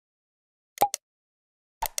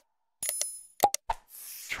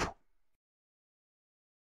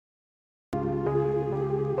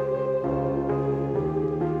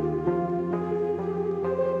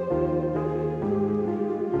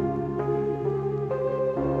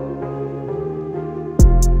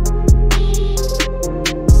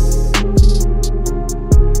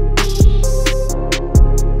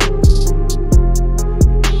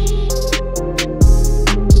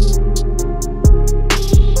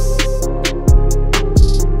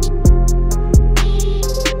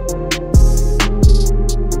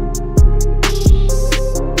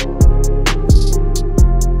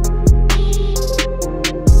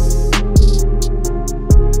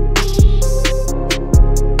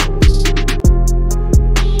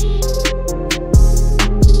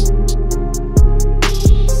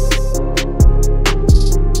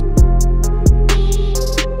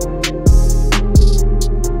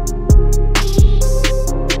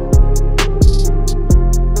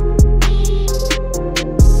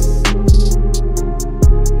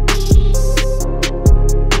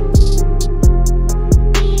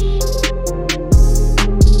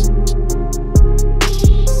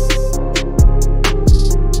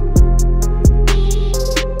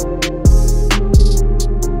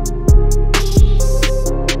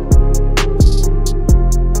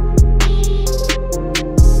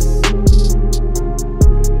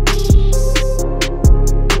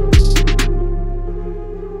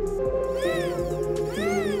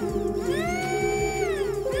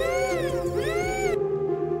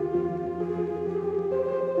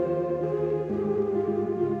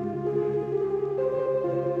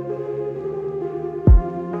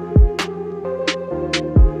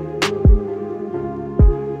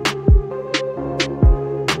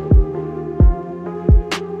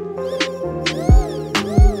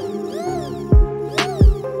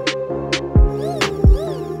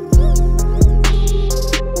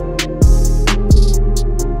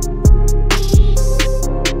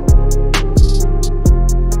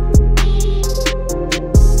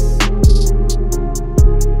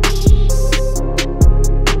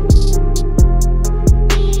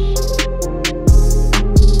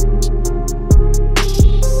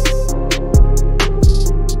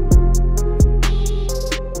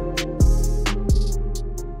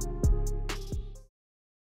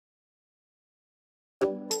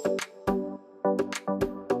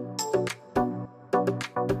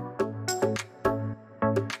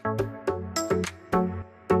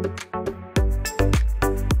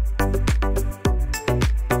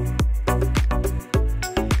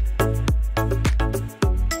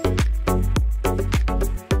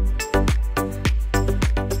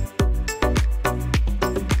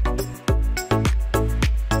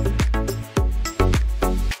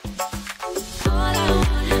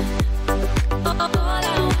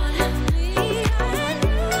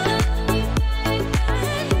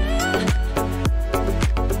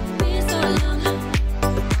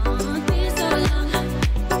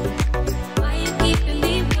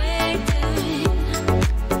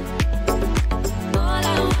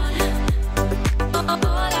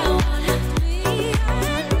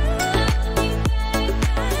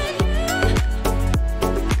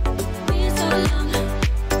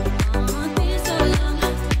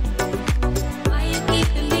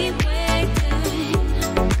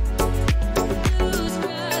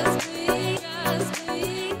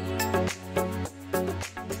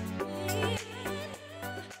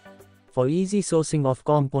For easy sourcing of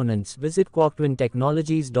components, visit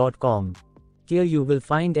quarktwintechnologies.com. Here you will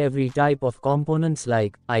find every type of components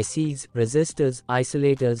like ICs, resistors,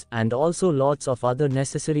 isolators, and also lots of other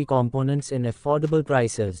necessary components in affordable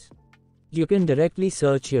prices. You can directly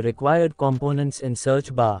search your required components in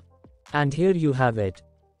search bar. And here you have it.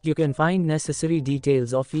 You can find necessary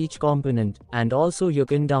details of each component, and also you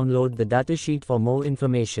can download the datasheet for more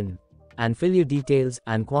information, and fill your details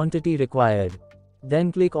and quantity required.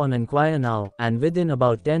 Then click on Inquire Now, and within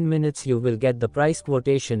about 10 minutes you will get the price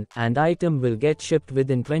quotation, and item will get shipped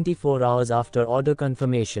within 24 hours after order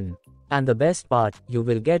confirmation. And the best part, you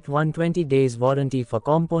will get 120 days warranty for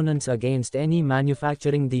components against any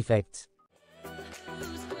manufacturing defects.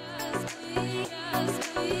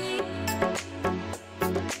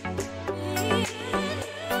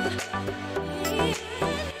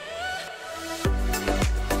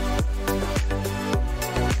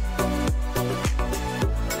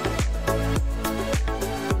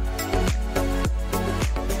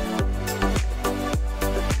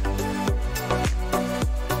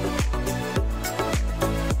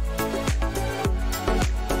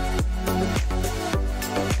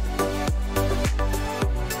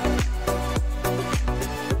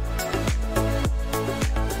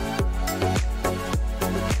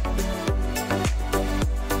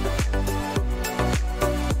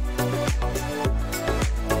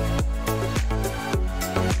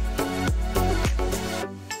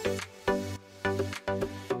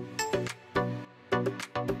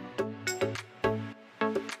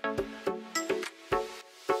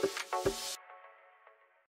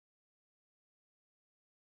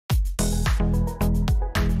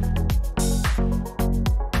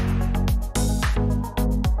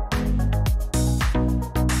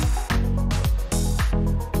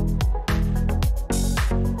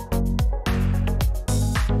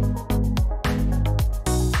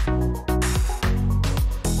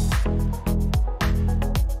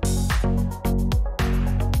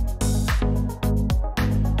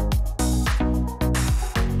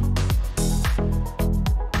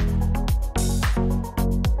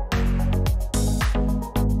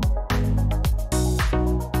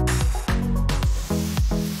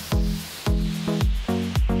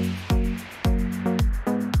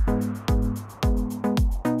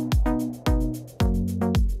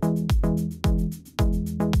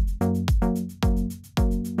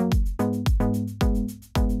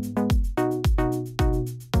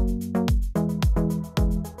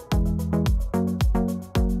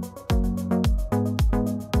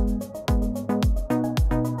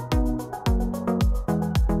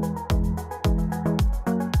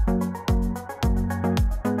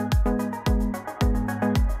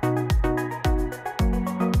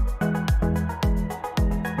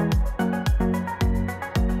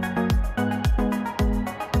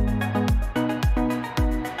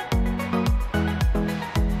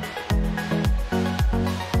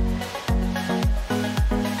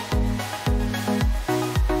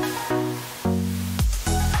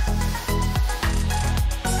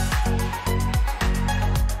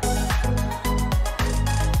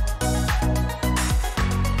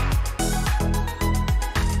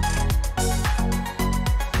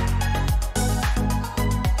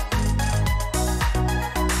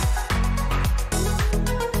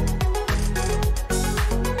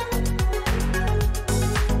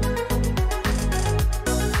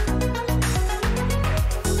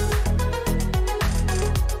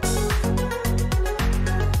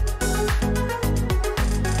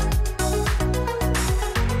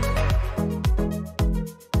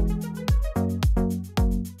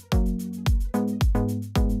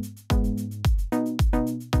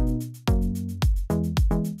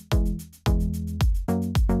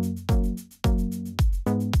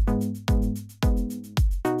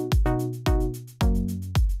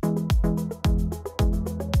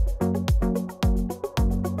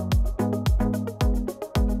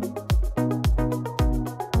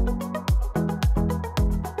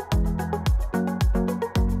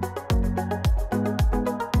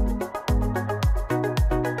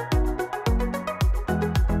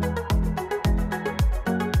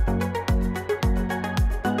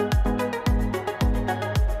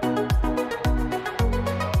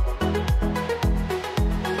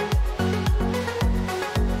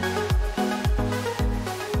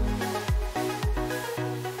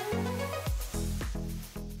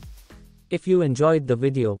 If you enjoyed the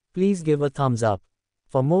video, please give a thumbs up.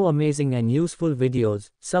 For more amazing and useful videos,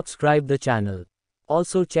 subscribe the channel.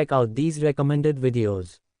 Also check out these recommended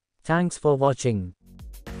videos. Thanks for watching.